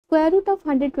square root of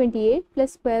 128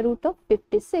 plus square root of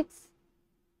 56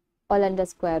 all under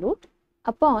square root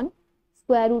upon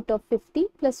square root of 50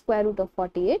 plus square root of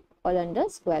 48 all under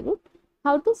square root.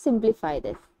 How to simplify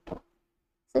this?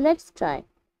 So let's try.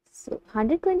 So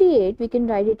 128 we can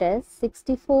write it as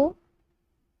 64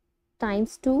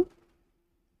 times 2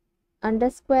 under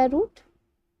square root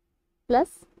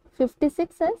plus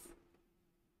 56 as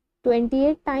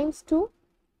 28 times 2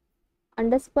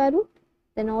 under square root,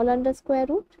 then all under square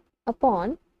root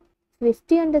upon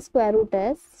 50 under square root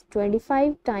as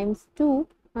 25 times 2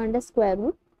 under square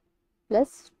root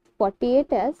plus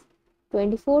 48 as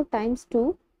 24 times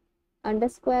 2 under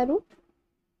square root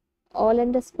all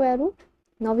under square root.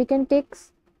 Now we can take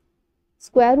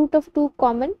square root of 2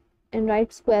 common and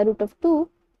write square root of 2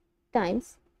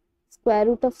 times square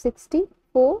root of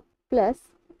 64 plus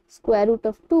square root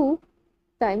of 2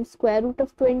 times square root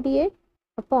of 28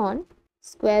 upon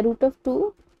square root of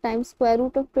 2 times square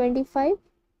root of 25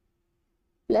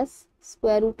 plus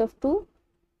square root of 2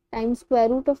 times square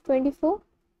root of 24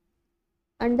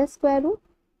 under square root.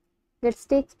 Let's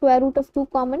take square root of 2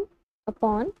 common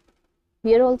upon,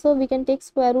 here also we can take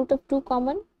square root of 2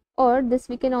 common, or this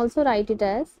we can also write it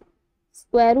as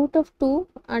square root of 2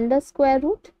 under square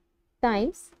root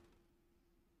times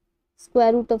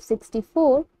square root of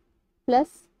 64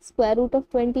 plus square root of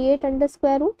 28 under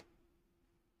square root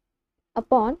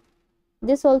upon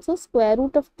this also square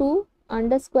root of 2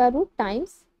 under square root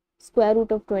times square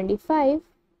root of 25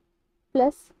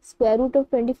 plus square root of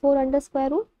 24 under square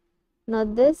root. Now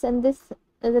this and this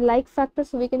is a like factor,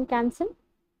 so we can cancel.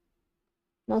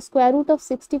 Now square root of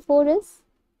 64 is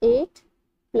 8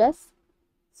 plus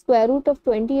square root of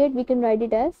 28 we can write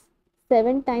it as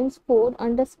 7 times 4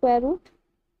 under square root,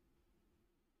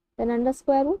 then under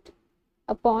square root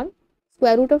upon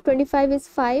square root of 25 is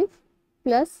 5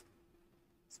 plus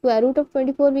square root of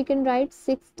 24 we can write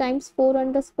 6 times 4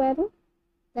 under square root,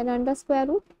 then under square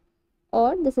root,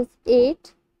 or this is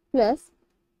 8 plus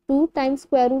 2 times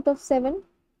square root of 7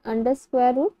 under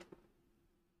square root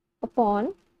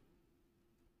upon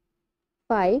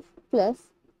 5 plus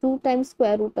 2 times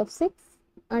square root of 6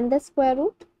 under square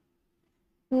root.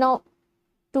 Now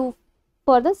to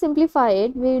further simplify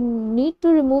it, we need to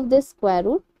remove this square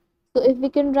root. So if we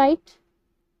can write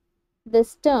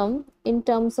this term in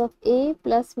terms of a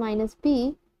plus minus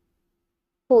b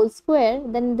whole square,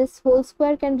 then this whole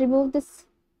square can remove this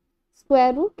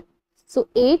square root. So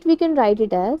 8 we can write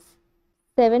it as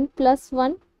 7 plus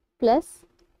 1 plus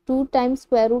 2 times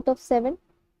square root of 7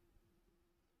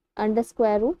 under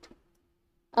square root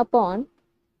upon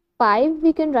 5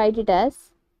 we can write it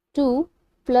as 2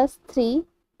 plus 3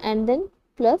 and then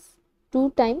plus 2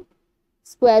 times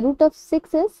square root of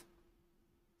 6 is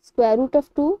square root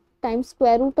of 2 times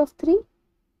square root of 3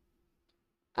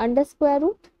 under square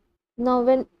root. Now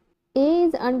when a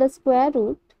is under square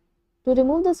root, to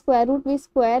remove the square root we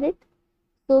square it.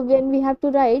 So when we have to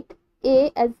write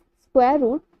a as square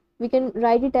root, we can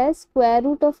write it as square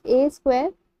root of a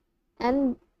square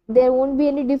and there won't be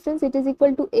any difference, it is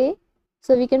equal to a.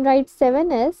 So we can write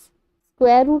 7 as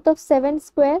square root of 7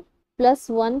 square plus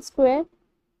 1 square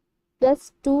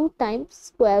plus 2 times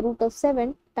square root of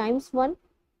 7 times 1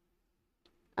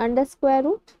 under square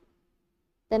root,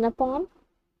 then upon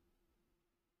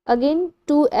again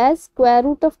 2 as square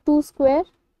root of 2 square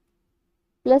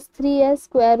plus 3 as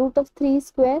square root of 3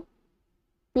 square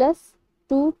plus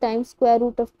 2 times square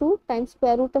root of 2 times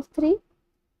square root of 3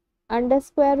 under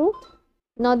square root.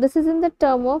 Now this is in the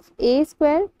term of a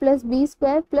square plus b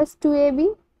square plus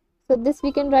 2ab. So this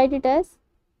we can write it as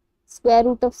square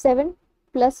root of 7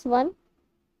 plus 1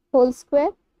 whole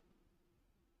square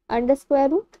under square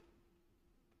root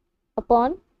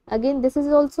upon, again this is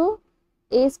also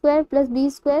a square plus b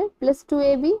square plus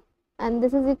 2ab and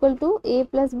this is equal to a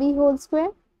plus b whole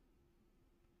square.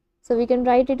 So we can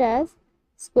write it as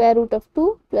square root of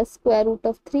 2 plus square root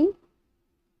of 3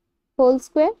 whole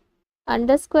square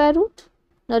under square root.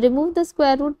 Now remove the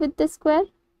square root with this square.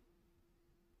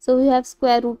 So we have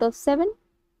square root of 7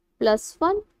 plus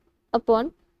 1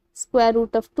 upon square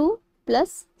root of 2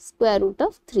 plus square root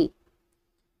of 3.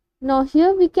 Now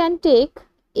here we can take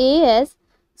a as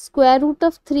square root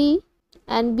of 3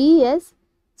 and b as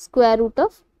square root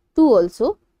of 2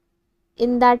 also.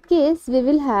 In that case we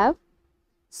will have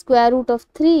square root of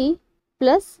 3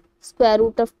 plus square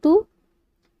root of 2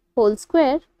 whole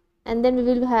square and then we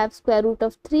will have square root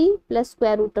of 3 plus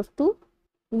square root of 2.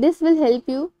 This will help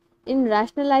you in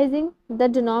rationalizing the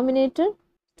denominator.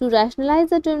 To rationalize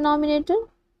the denominator,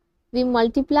 we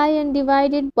multiply and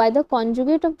divide it by the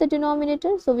conjugate of the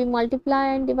denominator. So we multiply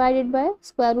and divide it by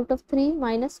square root of 3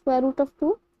 minus square root of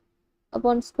 2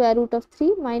 upon square root of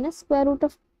 3 minus square root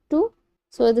of 2.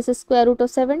 So this is square root of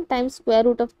 7 times square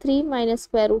root of 3 minus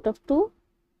square root of 2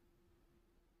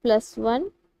 plus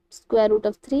 1 square root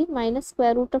of 3 minus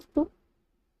square root of 2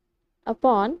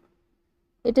 upon,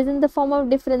 it is in the form of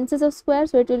differences of square,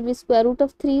 so it will be square root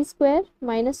of 3 square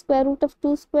minus square root of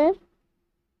 2 square.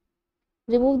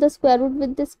 Remove the square root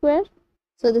with the square.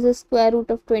 So this is square root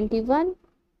of 21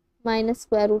 minus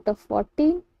square root of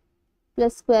 14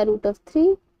 plus square root of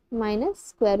 3 minus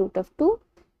square root of 2,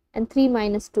 and 3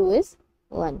 minus 2 is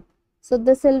 1. So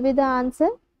this will be the answer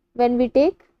when we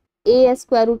take a as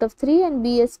square root of 3 and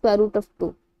b as square root of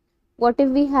 2. What if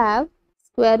we have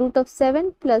square root of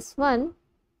 7 plus 1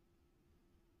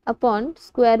 upon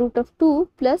square root of 2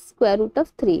 plus square root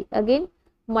of 3? Again,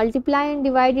 multiply and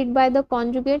divide it by the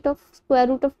conjugate of square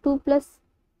root of 2 plus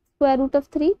square root of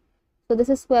 3. So this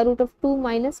is square root of 2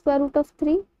 minus square root of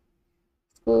 3.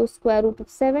 So square root of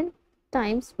 7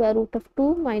 times square root of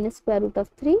 2 minus square root of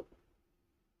 3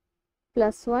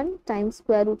 plus 1 times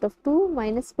square root of 2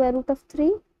 minus square root of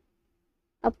 3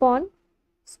 upon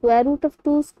square root of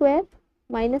 2 square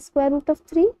minus square root of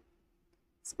 3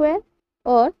 square,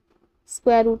 or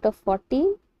square root of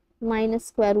 14 minus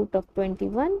square root of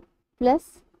 21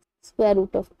 plus square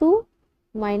root of 2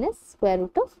 minus square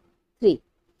root of 3.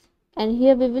 And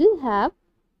here we will have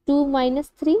 2 minus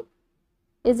 3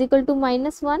 is equal to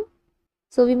minus 1.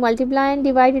 So we multiply and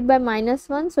divide it by minus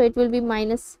 1. So it will be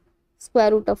minus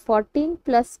square root of 14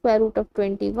 plus square root of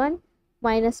 21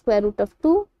 minus square root of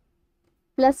 2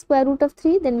 plus square root of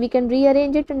 3. Then we can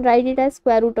rearrange it and write it as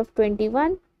square root of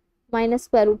 21 minus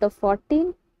square root of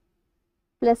 14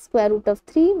 plus square root of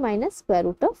 3 minus square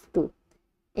root of 2.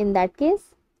 In that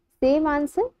case, same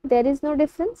answer, there is no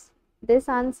difference. This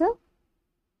answer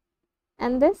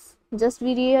and this, just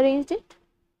we rearranged it.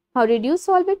 How did you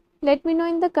solve it? Let me know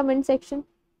in the comment section.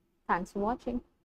 Thanks for watching.